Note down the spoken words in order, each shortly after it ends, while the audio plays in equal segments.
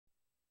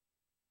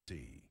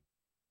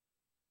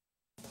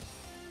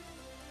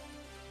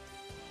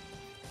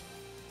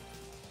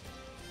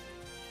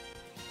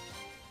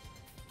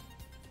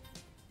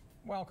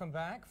Welcome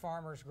back.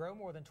 Farmers grow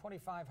more than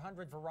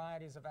 2,500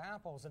 varieties of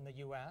apples in the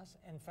U.S.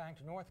 In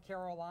fact, North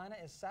Carolina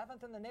is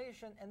 7th in the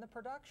nation in the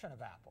production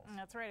of apples.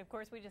 That's right. Of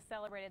course, we just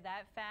celebrated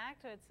that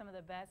fact. It's some of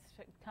the best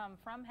come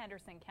from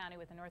Henderson County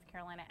with the North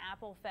Carolina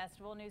Apple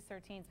Festival. News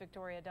 13's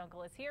Victoria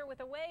Dunkel is here with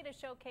a way to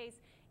showcase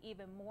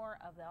even more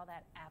of all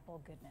that apple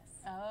goodness.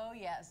 Oh,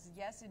 yes.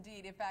 Yes,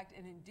 indeed. In fact,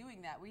 and in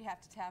doing that, we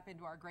have to tap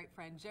into our great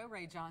friend, Jo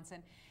Rae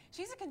Johnson.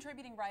 She's a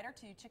contributing writer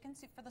to Chicken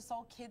Soup for the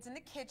Soul Kids in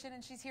the Kitchen,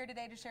 and she's here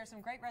today to share some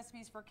great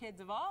recipes for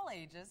kids of all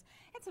ages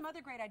and some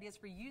other great ideas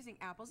for using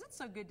apples. It's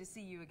so good to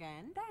see you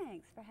again.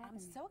 Thanks for having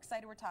me. I'm so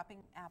excited we're topping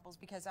apples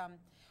because,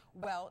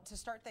 well, to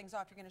start things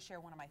off, you're going to share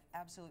one of my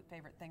absolute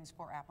favorite things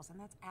for apples, and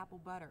that's apple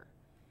butter.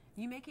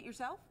 You make it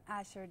yourself?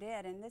 I sure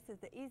did, and this is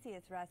the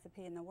easiest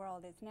recipe in the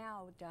world. It's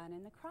now done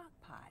in the crock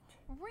pot.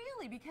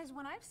 Really? Because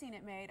when I've seen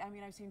it made, I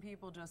mean, I've seen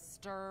people just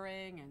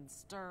stirring, and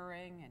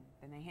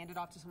then they hand it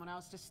off to someone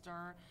else to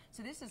stir.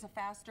 So this is a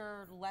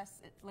faster,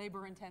 less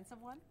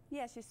labor-intensive one?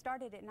 Yes, you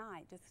start it at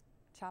night. Just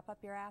chop up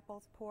your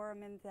apples, pour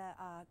them in the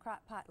crock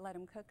pot, let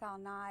them cook all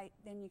night.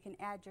 Then you can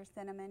add your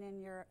cinnamon and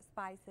your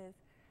spices.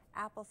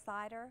 Apple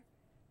cider,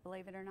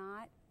 believe it or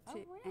not.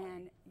 Really?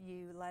 And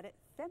you let it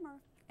simmer.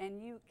 And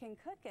you can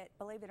cook it,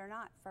 believe it or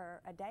not,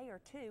 for a day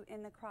or two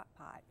in the crock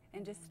pot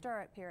and just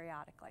stir it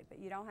periodically, but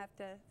you don't have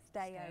to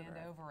stand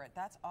over it.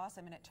 That's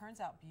awesome, and it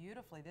turns out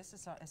beautifully. This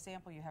is a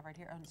sample you have right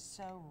here, and it's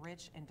so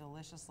rich and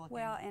delicious looking.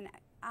 Well, and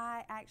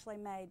I actually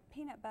made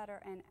peanut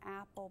butter and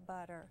apple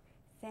butter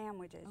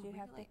sandwiches. Oh, you really?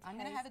 have to I'm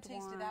going to have a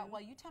taste of that. one.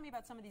 Well, you tell me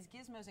about some of these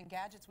gizmos and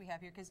gadgets we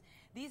have here, because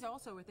these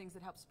also are things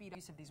that help speed up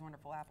use of these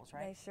wonderful apples,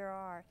 right? They sure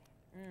are.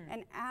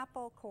 An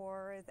apple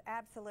core is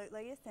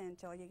absolutely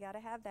essential. You got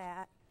to have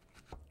that.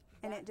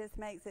 And it just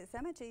makes it so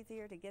much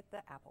easier to get the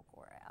apple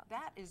core out.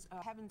 That is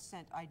a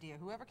heaven-sent idea.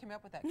 Whoever came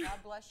up with that, God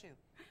bless you.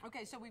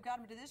 Okay, so we've got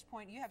them to this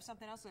point. You have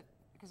something else that,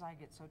 because I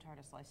get so tired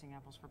of slicing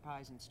apples for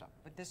pies and stuff,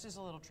 but this is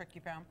a little trick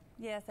you found.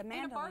 Yes, a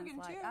mandolin and a bargain,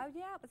 slicer. too. Oh,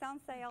 yeah, it was on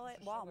sale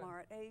at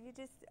Walmart. You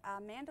just, a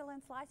mandolin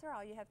slicer,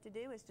 all you have to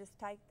do is just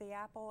take the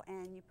apple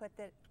and you put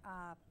the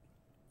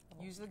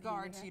use the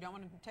guard, so you don't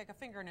want to take a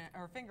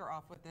finger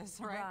off with this,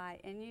 right? Right,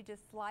 and you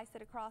just slice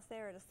it across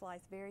there. It'll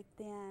slice very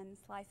thin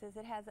slices.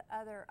 It has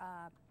other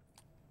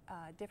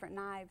different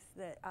knives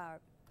that are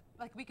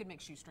like we could make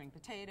shoestring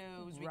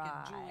potatoes, we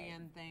right. could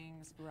julienne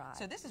things. Right.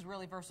 So this is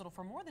really versatile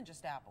for more than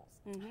just apples.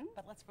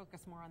 But let's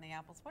focus more on the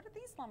apples. What are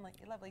these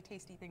lovely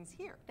tasty things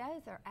here?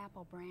 Those are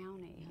apple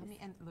brownies. Yummy.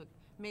 And look,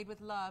 made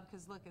with love,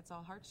 because look, it's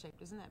all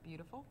heart-shaped. Isn't that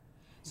beautiful?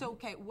 So,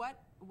 okay,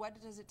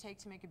 what does it take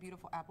to make a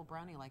beautiful apple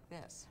brownie like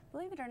this?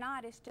 Believe it or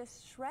not, it's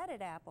just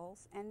shredded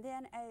apples and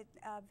then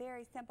a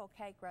very simple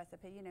cake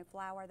recipe, you know,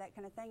 flour, that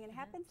kind of thing. And it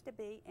happens to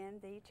be in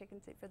the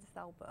Chicken Soup for the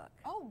Soul book.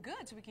 Oh,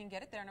 good. So we can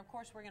get it there. And, of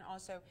course, we're going to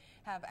also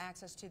have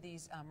access to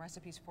these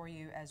recipes for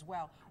you as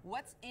well.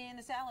 What's in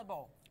the salad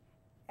bowl?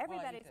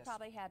 Everybody's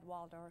probably had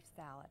Waldorf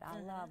salad. I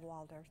love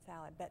Waldorf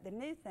salad. But the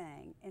new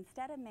thing,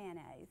 instead of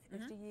mayonnaise,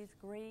 is to use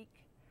Greek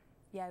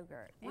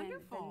yogurt.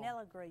 Wonderful. And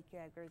vanilla Greek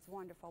yogurt is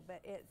wonderful, but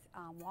it's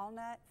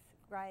walnuts,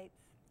 grapes,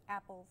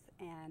 apples,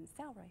 and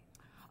celery.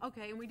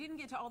 Okay, and we didn't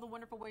get to all the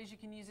wonderful ways you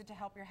can use it to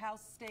help your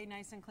house stay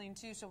nice and clean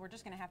too, so we're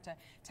just going to have to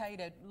tell you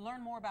to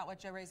learn more about what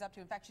Jo Rae's up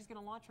to. In fact, she's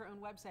going to launch her own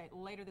website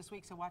later this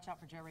week, so watch out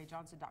for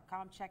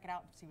JoRaeJohnson.com. Check it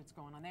out and see what's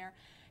going on there.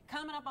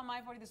 Coming up on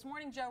My 40 this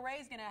morning, Jo Rae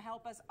is going to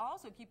help us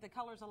also keep the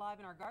colors alive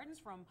in our gardens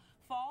from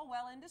fall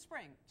well into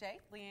spring. Jay,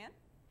 Leanne?